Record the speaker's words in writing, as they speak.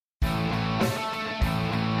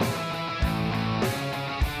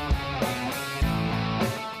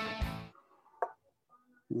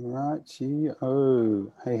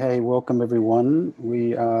Rightio. Hey, welcome everyone.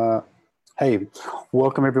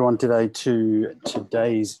 Welcome everyone today to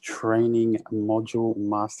today's training module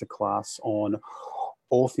masterclass on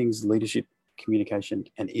all things leadership, communication,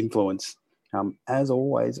 and influence. As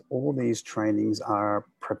always, all these trainings are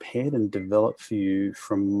prepared and developed for you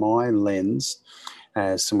from my lens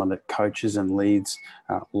as someone that coaches and leads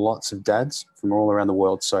lots of dads from all around the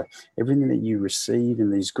world. So everything that you receive in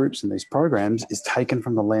these groups and these programs is taken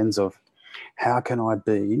from the lens of how can I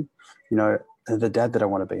be, the dad that I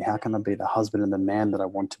want to be? How can I be the husband and the man that I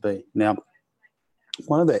want to be? Now,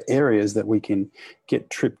 one of the areas that we can get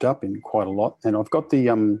tripped up in quite a lot, and I've got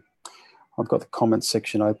the comments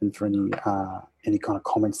section open for any kind of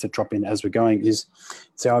comments that drop in as we're going, is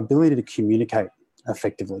it's our ability to communicate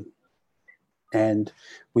effectively. And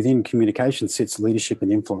within communication sits leadership and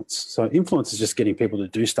influence. So influence is just getting people to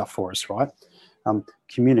do stuff for us, right?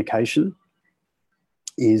 Communication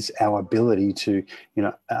is our ability to,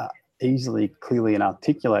 easily, clearly, and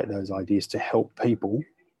articulate those ideas to help people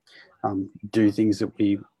do things that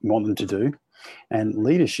we want them to do. And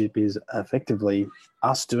leadership is effectively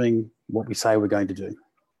us doing what we say we're going to do.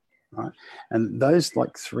 Right. And those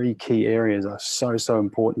three key areas are so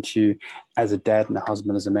important to you as a dad and a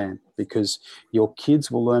husband, as a man, because your kids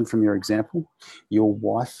will learn from your example. Your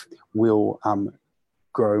wife will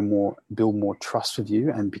build more trust with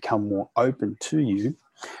you and become more open to you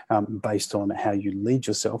based on how you lead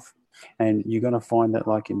yourself. And you're going to find that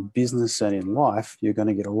in business and in life, you're going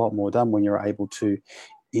to get a lot more done when you're able to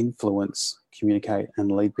influence, communicate, and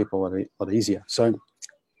lead people a lot easier. So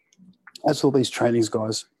as all these trainings,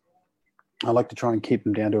 guys, I like to try and keep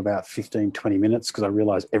them down to about 15, 20 minutes because I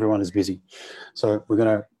realize everyone is busy. So we're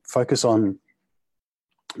going to focus on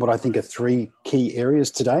what I think are three key areas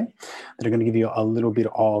today that are going to give you a little bit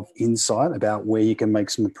of insight about where you can make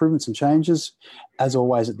some improvements and changes. As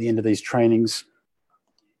always, at the end of these trainings,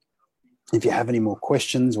 if you have any more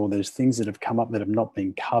questions or there's things that have come up that have not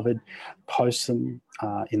been covered, post them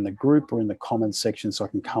in the group or in the comments section so I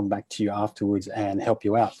can come back to you afterwards and help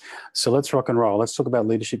you out. So let's rock and roll. Let's talk about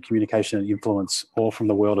leadership, communication, and influence, all from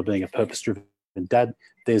the world of being a purpose-driven dad.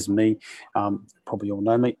 There's me. Probably all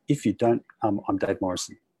know me. If you don't, I'm Dave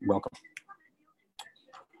Morrison. Welcome.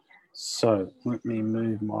 So let me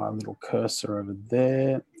move my little cursor over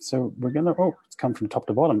there. So we're going to, it's come from top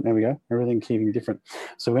to bottom. There we go. Everything keeping different.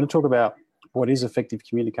 So we're going to talk about what is effective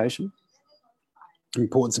communication,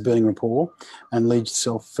 importance of building rapport, and lead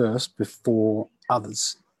yourself first before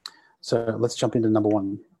others. So let's jump into number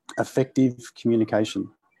one, effective communication.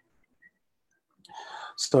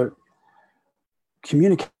 So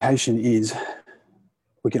communication is,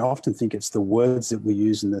 we can often think it's the words that we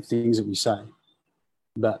use and the things that we say.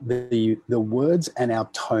 But the words and our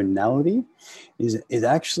tonality is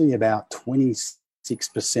actually about 26%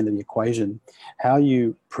 of the equation. How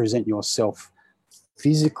you present yourself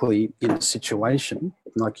physically in a situation,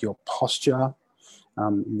 like your posture,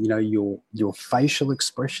 your facial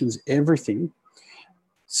expressions, everything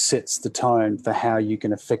sets the tone for how you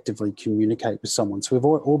can effectively communicate with someone. So we've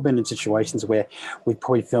all been in situations where we've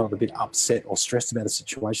probably felt a bit upset or stressed about a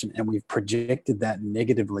situation and we've projected that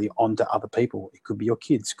negatively onto other people. It could be your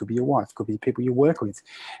kids, could be your wife, could be the people you work with.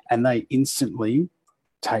 And they instantly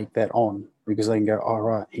take that on because they can go, all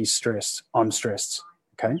right, he's stressed, I'm stressed,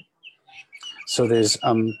 okay? So there's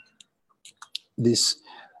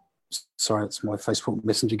sorry, it's my Facebook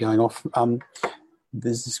Messenger going off.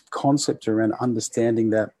 There's this concept around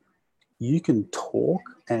understanding that you can talk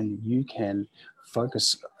and you can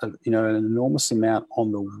focus, an enormous amount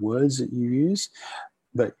on the words that you use,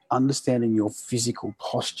 but understanding your physical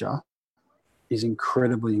posture is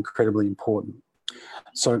incredibly, incredibly important.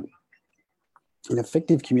 So in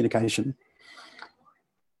effective communication,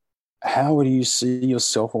 how do you see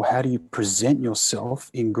yourself or how do you present yourself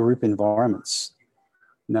in group environments?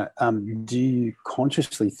 Now, do you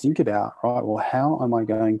consciously think about, right, well, how am I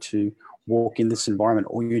going to walk in this environment,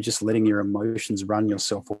 or you're just letting your emotions run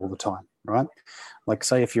yourself all the time, right? Like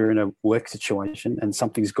say if you're in a work situation and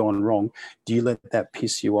something's gone wrong, do you let that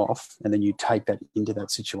piss you off and then you take that into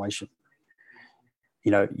that situation?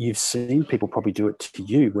 You've seen people probably do it to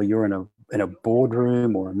you where you're in a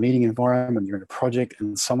boardroom or a meeting environment, you're in a project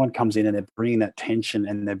and someone comes in and they're bringing that tension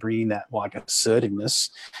and they're bringing that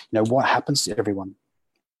assertiveness. What happens to everyone?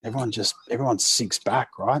 Everyone sinks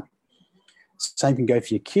back, right? Same can go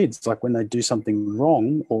for your kids. Like when they do something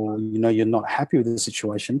wrong or, you're not happy with the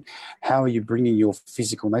situation, how are you bringing your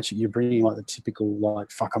physical nature? You're bringing the typical,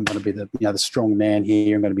 fuck, I'm going to be the strong man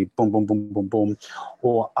here. I'm going to be boom, boom, boom, boom, boom.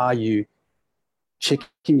 Or are you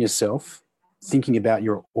checking yourself, thinking about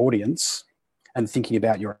your audience and thinking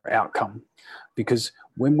about your outcome? Because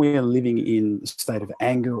when we're living in a state of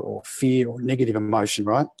anger or fear or negative emotion,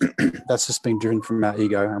 right, that's just been driven from our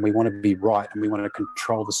ego, and we want to be right and we want to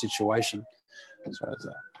control the situation. So there's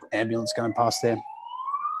an ambulance going past there.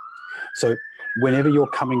 So whenever you're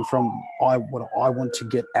coming from, what I want to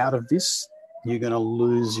get out of this, you're going to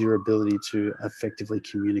lose your ability to effectively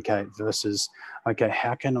communicate versus, okay,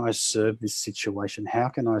 how can I serve this situation? How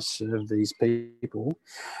can I serve these people?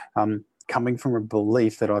 Coming from a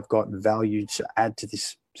belief that I've got value to add to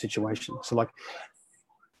this situation. So like,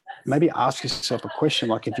 maybe ask yourself a question,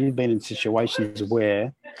 like if you've been in situations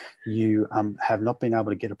where you have not been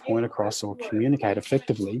able to get a point across or communicate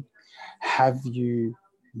effectively, have you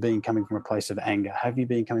been coming from a place of anger? Have you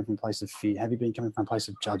been coming from a place of fear? Have you been coming from a place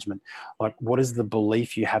of judgment? Like, what is the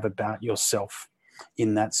belief you have about yourself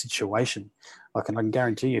in that situation? Like, and I can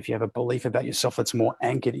guarantee you, if you have a belief about yourself that's more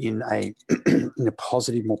anchored in a in a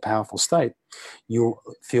positive, more powerful state, you'll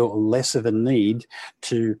feel less of a need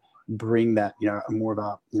to bring that, more of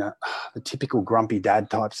a, the typical grumpy dad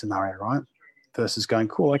type scenario, right? Versus going,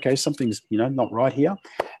 cool, okay, something's, not right here.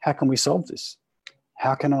 How can we solve this?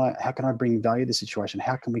 How can I bring value to the situation?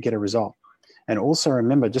 How can we get a result? And also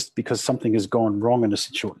remember, just because something has gone wrong in a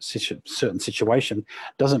certain situation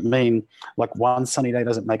doesn't mean, like, one sunny day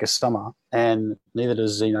doesn't make a summer, and neither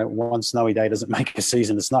does, one snowy day doesn't make a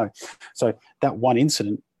season of snow. So that one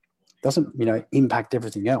incident doesn't, impact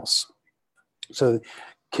everything else. So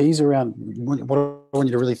keys around what I want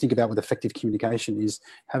you to really think about with effective communication is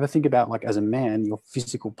have a think about, like, as a man, your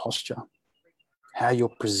physical posture, how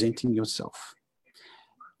you're presenting yourself.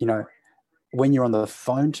 When you're on the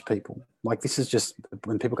phone to people, like, this is just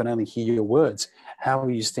when people can only hear your words. How are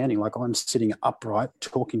you standing? Like, I'm sitting upright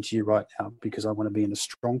talking to you right now because I want to be in a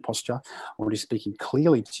strong posture. I want to be speaking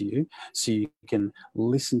clearly to you so you can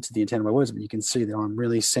listen to the intent of my words, but you can see that I'm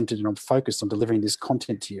really centered and I'm focused on delivering this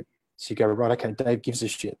content to you. So you go, right, okay, Dave gives a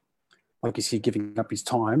shit. Like, is he giving up his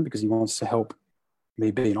time because he wants to help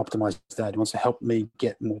me be an optimized dad? He wants to help me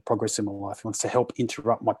get more progress in my life. He wants to help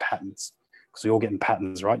interrupt my patterns, because we all get in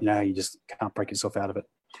patterns, right? How you just can't break yourself out of it.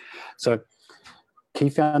 So key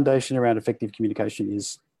foundation around effective communication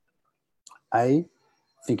is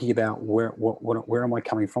thinking about where am I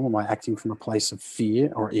coming from? Am I acting from a place of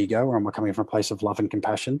fear or ego, or am I coming from a place of love and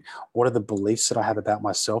compassion? What are the beliefs that I have about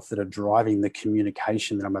myself that are driving the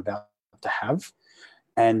communication that I'm about to have?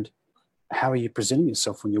 And how are you presenting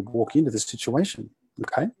yourself when you walk into this situation?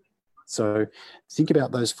 Okay. So think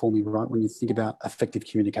about those for me, right? When you think about effective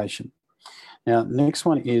communication. Now, next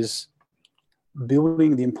one is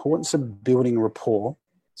the importance of building rapport.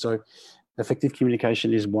 So effective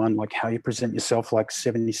communication is one, like how you present yourself. Like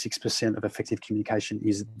 76% of effective communication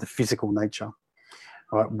is the physical nature.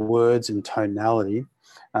 Right? Words and tonality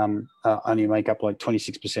only make up like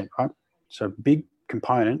 26%, right? So big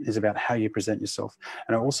component is about how you present yourself.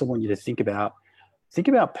 And I also want you to think about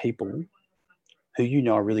people who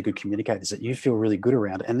are really good communicators that you feel really good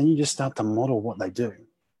around, and then you just start to model what they do.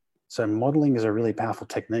 So modeling is a really powerful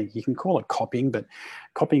technique. You can call it copying, but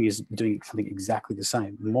copying is doing something exactly the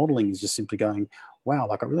same. Modeling is just simply going, wow,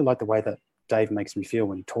 like, I really like the way that Dave makes me feel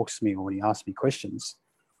when he talks to me or when he asks me questions.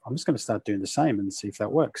 I'm just going to start doing the same and see if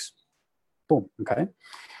that works. Boom. Okay.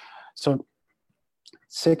 So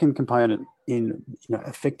second component in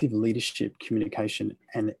effective leadership, communication,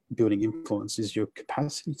 and building influence is your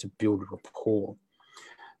capacity to build rapport.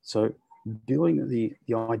 So building the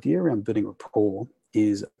idea around building rapport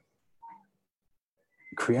is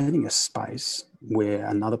creating a space where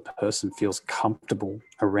another person feels comfortable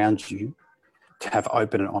around you to have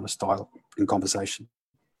open and honest dialogue and conversation.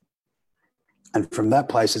 And from that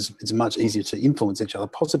place, it's much easier to influence each other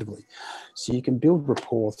positively. So you can build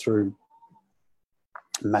rapport through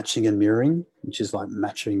matching and mirroring, which is like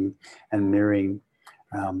matching and mirroring,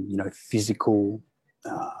 physical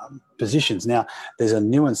positions. Now, there's a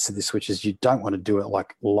nuance to this, which is you don't want to do it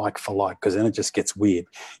like for like, because then it just gets weird.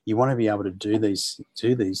 You want to be able to do these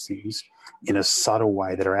things in a subtle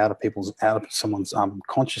way that are out of someone's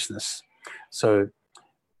consciousness. So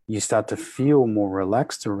you start to feel more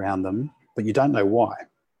relaxed around them, but you don't know why.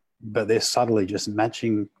 But they're subtly just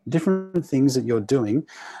matching different things that you're doing,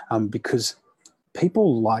 because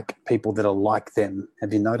people like people that are like them.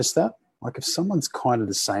 Have you noticed that? Like, if someone's kind of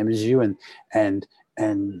the same as you and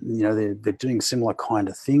they're doing similar kind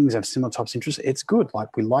of things, have similar types of interests, it's good.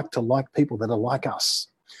 Like, we like to like people that are like us.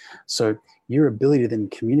 So your ability to then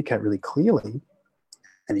communicate really clearly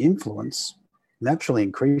and influence naturally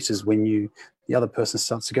increases when the other person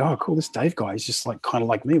starts to go, oh, cool, this Dave guy is just like kind of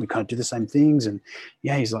like me. We kind of do the same things, and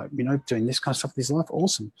yeah, he's like doing this kind of stuff with his life.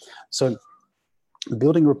 Awesome. So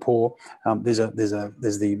building rapport, there's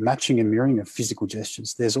the matching and mirroring of physical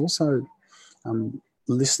gestures. There's also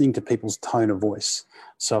listening to people's tone of voice.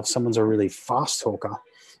 So if someone's a really fast talker,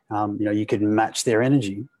 you can match their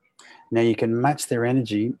energy. Now you can match their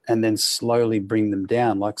energy and then slowly bring them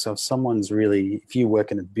down. Like, so if you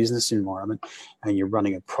work in a business environment and you're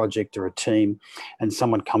running a project or a team and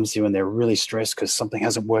someone comes to you and they're really stressed because something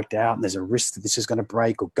hasn't worked out and there's a risk that this is going to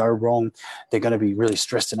break or go wrong, they're going to be really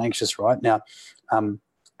stressed and anxious, right? Now,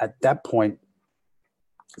 at that point,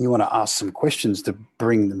 you want to ask some questions to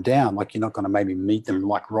bring them down. Like, you're not going to maybe meet them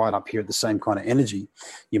like right up here at the same kind of energy.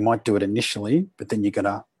 You might do it initially, but then you're going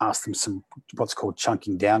to ask them some what's called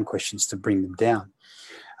chunking down questions to bring them down.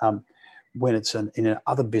 When it's in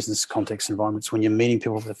other business context environments, when you're meeting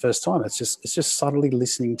people for the first time, it's just subtly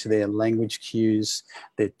listening to their language cues,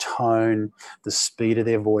 their tone, the speed of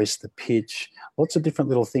their voice, the pitch, lots of different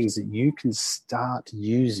little things that you can start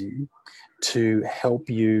using to help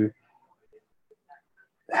you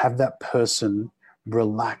have that person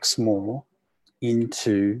relax more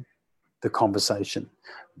into the conversation.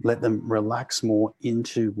 Let them relax more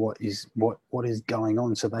into what is going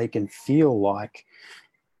on, so they can feel like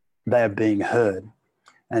they are being heard.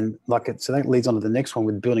 And so that leads on to the next one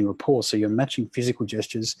with building rapport. So you're matching physical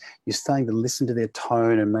gestures. You're starting to listen to their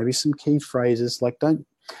tone and maybe some key phrases. Like,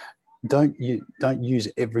 don't use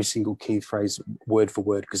every single key phrase word for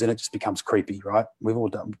word, because then it just becomes creepy, right?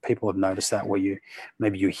 People have noticed that, where you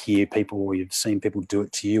hear people or you've seen people do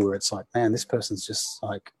it to you, where it's like, man, this person's just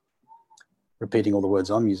like repeating all the words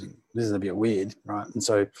I'm using. This is a bit weird, right? And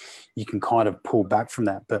so you can kind of pull back from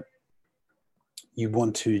that, but you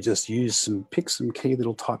want to just pick some key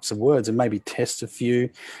little types of words and maybe test a few,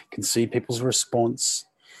 can see people's response.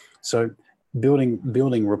 So building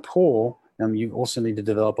rapport. You also need to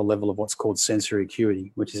develop a level of what's called sensory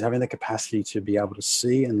acuity, which is having the capacity to be able to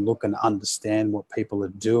see and look and understand what people are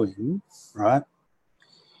doing, right?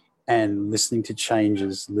 And listening to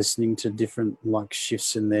changes, listening to different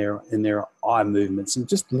shifts in their eye movements, and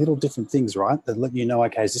just little different things, right, that let you know,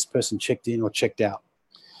 okay, is this person checked in or checked out?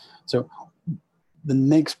 So the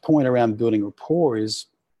next point around building rapport is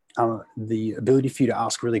the ability for you to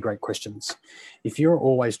ask really great questions. If you're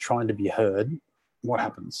always trying to be heard, what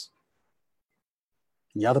happens?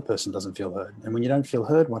 The other person doesn't feel heard. And when you don't feel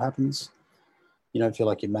heard, what happens? You don't feel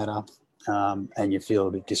like you matter, and you feel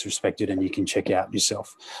a bit disrespected, and you can check out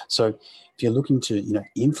yourself. So if you're looking to,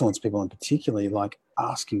 influence people, and particularly like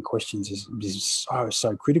asking questions is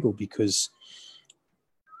so critical, because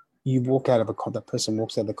you that person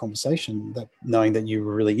walks out of the conversation knowing that you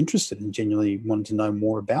were really interested and genuinely wanted to know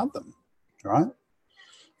more about them, right?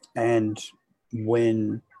 And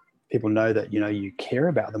when people know that, you care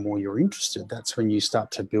about them or you're interested, that's when you start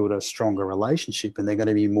to build a stronger relationship, and they're going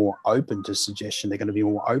to be more open to suggestion. They're going to be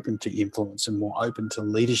more open to influence and more open to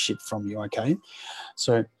leadership from you, okay?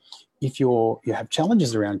 So if you have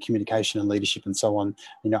challenges around communication and leadership and so on,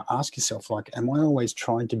 ask yourself, am I always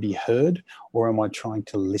trying to be heard, or am I trying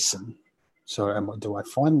to listen? So do I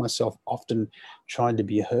find myself often trying to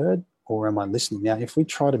be heard, or am I listening? Now, if we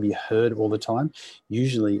try to be heard all the time,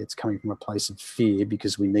 usually it's coming from a place of fear,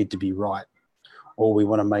 because we need to be right, or we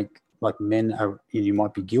want to make, like, men are. You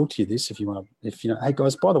might be guilty of this if hey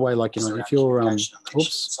guys, by the way, if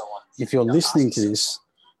you're listening to this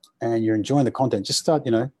and you're enjoying the content, just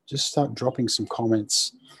start dropping some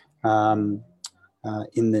comments in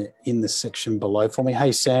the section below for me.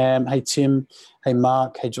 Hey Sam, hey Tim, hey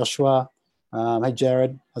Mark, hey Joshua. Hey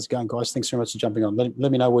Jared, how's it going, guys? Thanks very much for jumping on.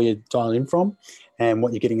 Let me know where you're dialing in from and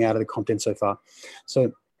what you're getting out of the content so far.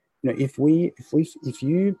 So, there's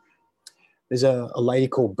a lady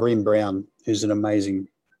called Brené Brown, who's an amazing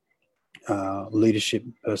leadership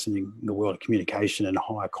person in the world of communication and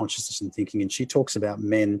higher consciousness and thinking, and she talks about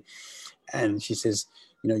men, and she says,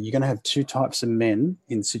 you're going to have two types of men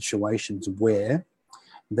in situations where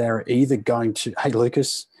they're either going to, hey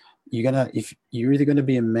Lucas, you're either going to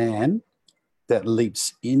be a man that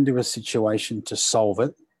leaps into a situation to solve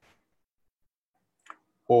it,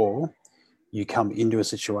 or you come into a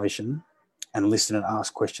situation and listen and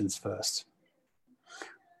ask questions first.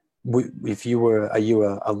 Are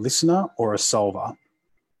you a listener or a solver?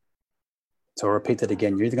 So I'll repeat that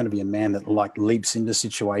again. You're either going to be a man that leaps into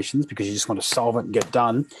situations because you just want to solve it and get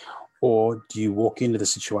done, or do you walk into the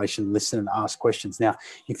situation, listen and ask questions? Now,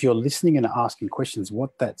 if you're listening and asking questions,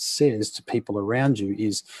 what that says to people around you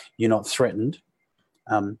is you're not threatened.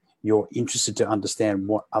 You're interested to understand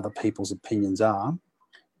what other people's opinions are,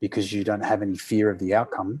 because you don't have any fear of the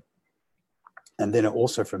outcome. And then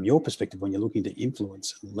also from your perspective, when you're looking to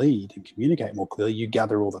influence, lead, and communicate more clearly, you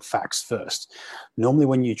gather all the facts first. Normally,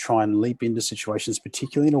 when you try and leap into situations,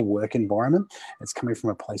 particularly in a work environment, it's coming from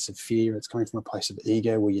a place of fear. It's coming from a place of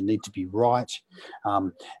ego where you need to be right.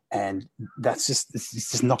 And it's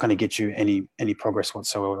just not going to get you any progress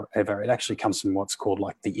whatsoever. It actually comes from what's called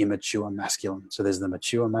like the immature masculine. So there's the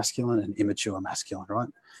mature masculine and immature masculine, right?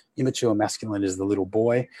 Immature masculine is the little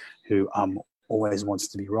boy who always wants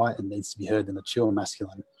to be right and needs to be heard. The mature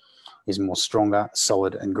masculine is more stronger,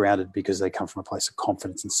 solid, and grounded because they come from a place of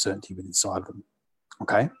confidence and certainty within inside them.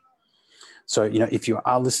 Okay. So, if you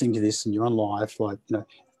are listening to this and you're on live,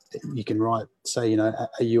 you can say,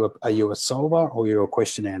 are you a solver or you're a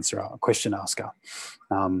question asker?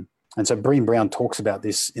 And so Brené Brown talks about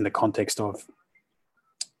this in the context of,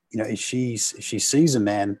 if she sees a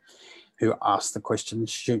man who asks the question,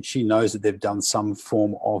 she knows that they've done some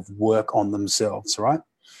form of work on themselves, right?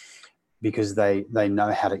 Because they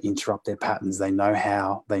know how to interrupt their patterns. They know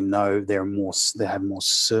they have more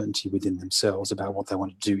certainty within themselves about what they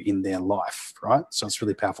want to do in their life, right? So it's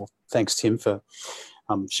really powerful. Thanks, Tim, for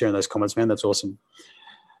sharing those comments, man. That's awesome.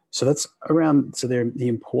 So that's around, the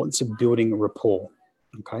importance of building rapport.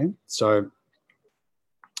 Okay. So,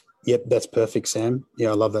 yep, that's perfect, Sam. Yeah,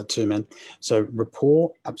 I love that too, man. So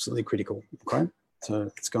rapport, absolutely critical. Okay. So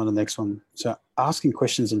let's go on to the next one. So asking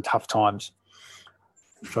questions in tough times.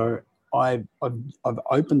 So I've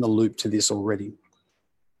opened the loop to this already.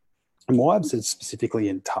 And why I've said specifically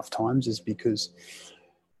in tough times is because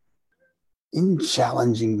in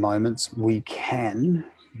challenging moments, we can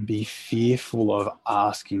be fearful of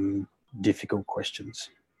asking difficult questions.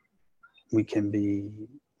 We can be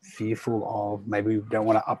fearful of, maybe we don't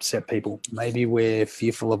want to upset people. Maybe we're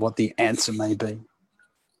fearful of what the answer may be.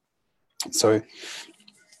 So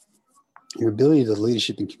your ability to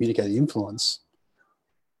leadership and communicate influence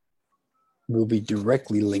will be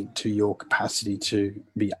directly linked to your capacity to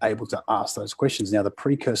be able to ask those questions. Now, the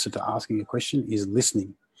precursor to asking a question is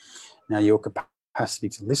listening. Now, your capacity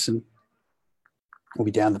to listen will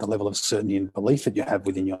be down to the level of certainty and belief that you have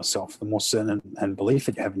within yourself. The more certain and belief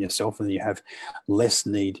that you have in yourself, then you have less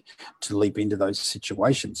need to leap into those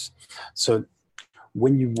situations. So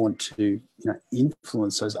when you want to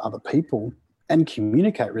influence those other people and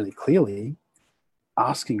communicate really clearly,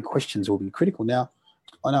 asking questions will be critical. Now,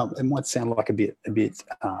 I know it might sound like a bit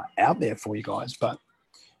out there for you guys, but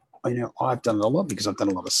I've done it a lot because I've done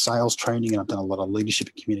a lot of sales training and I've done a lot of leadership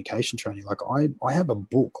and communication training. Like I have a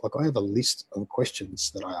book, like I have a list of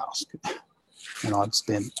questions that I ask, and I've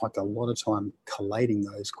spent like a lot of time collating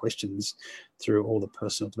those questions through all the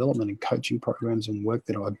personal development and coaching programs and work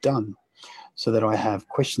that I've done, so that I have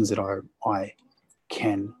questions that I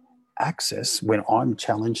can access when I'm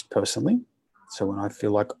challenged personally. So when I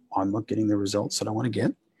feel like I'm not getting the results that I want to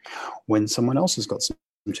get, when someone else has got some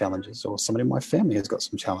challenges or somebody in my family has got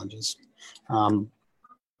some challenges.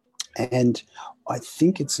 And I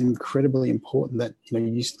think it's incredibly important that,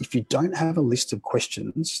 if you don't have a list of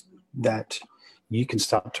questions that you can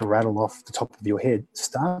start to rattle off the top of your head,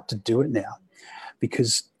 start to do it now.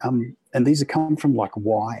 Because, and these are come from like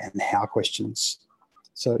why and how questions.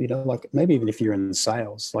 So, like maybe even if you're in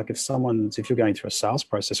sales, like if you're going through a sales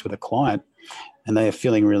process with a client and they are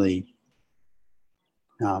feeling really,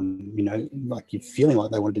 like you're feeling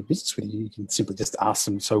like they want to do business with you, you can simply just ask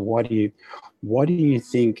them, so why do you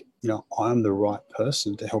think, I'm the right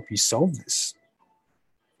person to help you solve this?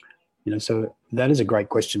 So that is a great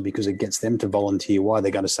question because it gets them to volunteer why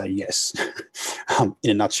they're going to say yes,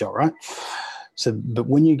 in a nutshell, right? So, but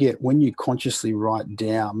when you consciously write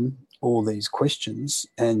down all these questions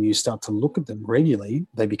and you start to look at them regularly,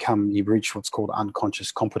 you reach what's called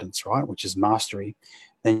unconscious competence, right? Which is mastery.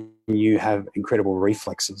 Then you have incredible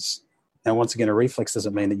reflexes. Now, once again, a reflex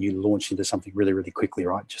doesn't mean that you launch into something really, really quickly,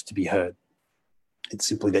 right? Just to be heard. It's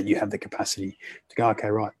simply that you have the capacity to go, okay,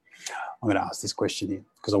 right, I'm going to ask this question here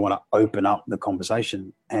because I want to open up the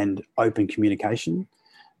conversation, and open communication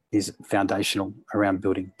is foundational around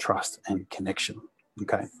building trust and connection.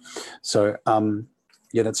 Okay. So,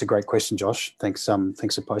 yeah, that's a great question, Josh. Thanks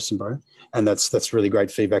for posting, bro. And that's really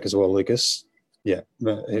great feedback as well, Lucas. Yeah,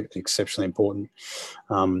 exceptionally important.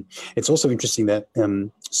 It's also interesting that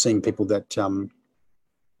seeing people that don't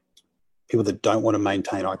want to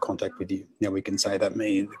maintain eye contact with you. Now, we can say that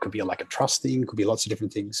it could be like a trust thing, could be lots of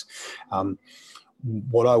different things.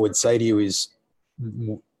 What I would say to you is,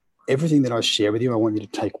 everything that I share with you, I want you to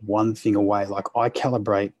take one thing away. Like, I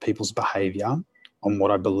calibrate people's behavior on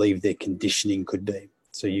what I believe their conditioning could be.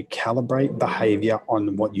 So you calibrate behavior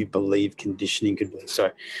on what you believe conditioning could be.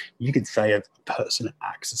 So you could say a person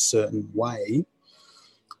acts a certain way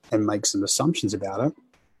and make some assumptions about it.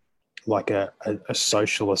 a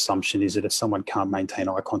social assumption is that if someone can't maintain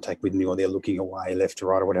eye contact with me or they're looking away left to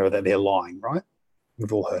right or whatever, that they're lying, right?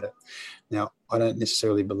 We've all heard it. Now, I don't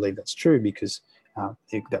necessarily believe that's true because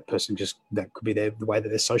that person that could be the way that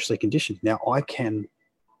they're socially conditioned. Now, I can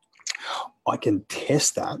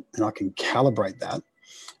test that and I can calibrate that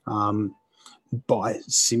by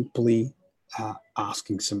simply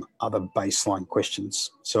asking some other baseline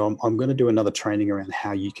questions. So I'm going to do another training around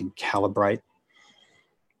how you can calibrate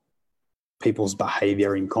people's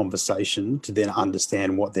behavior in conversation to then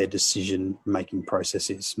understand what their decision-making process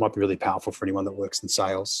is. Might be really powerful for anyone that works in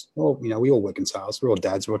sales. Well, we all work in sales. We're all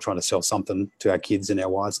dads. We're all trying to sell something to our kids and our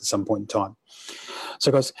wives at some point in time.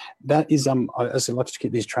 So guys, that is, I like to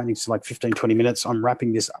keep these trainings to like 15, 20 minutes. I'm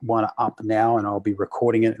wrapping this one up now and I'll be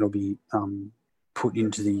recording it. It'll be put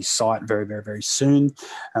into the site very, very, very soon.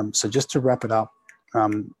 So just to wrap it up,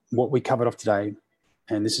 what we covered off today,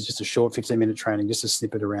 and this is just a short 15-minute training, just a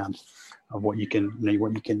snippet around of what you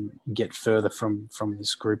can get further from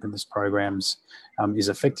this group and this programs is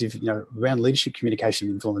effective. Around leadership communication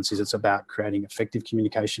influences, it's about creating effective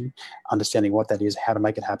communication, understanding what that is, how to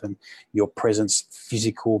make it happen. Your presence,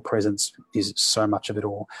 physical presence, is so much of it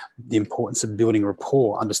all. The importance of building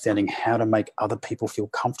rapport, understanding how to make other people feel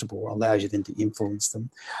comfortable, allows you then to influence them.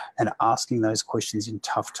 And asking those questions in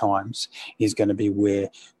tough times is going to be where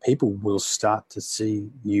people will start to see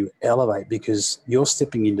you elevate, because you're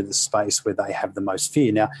stepping into the space where they have the most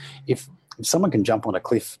fear. Now, if someone can jump off a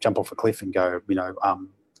cliff and go,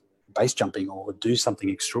 base jumping or do something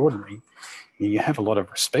extraordinary, you have a lot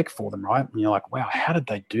of respect for them, right? And you're like, wow, how did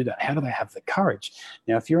they do that? How do they have the courage?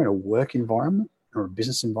 Now, if you're in a work environment or a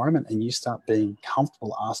business environment and you start being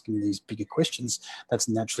comfortable asking these bigger questions, that's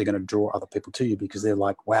naturally going to draw other people to you, because they're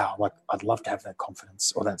like, wow, like I'd love to have that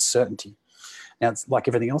confidence or that certainty. Now, it's like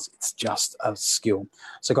everything else, it's just a skill.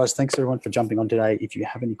 So guys, thanks everyone for jumping on today. If you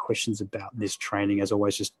have any questions about this training, as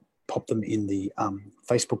always, just pop them in the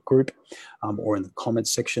Facebook group or in the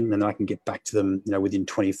comments section, and then I can get back to them within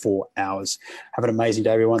 24 hours. Have an amazing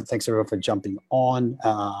day, everyone. Thanks everyone for jumping on.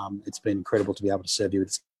 It's been incredible to be able to serve you with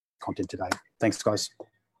this content today. Thanks, guys.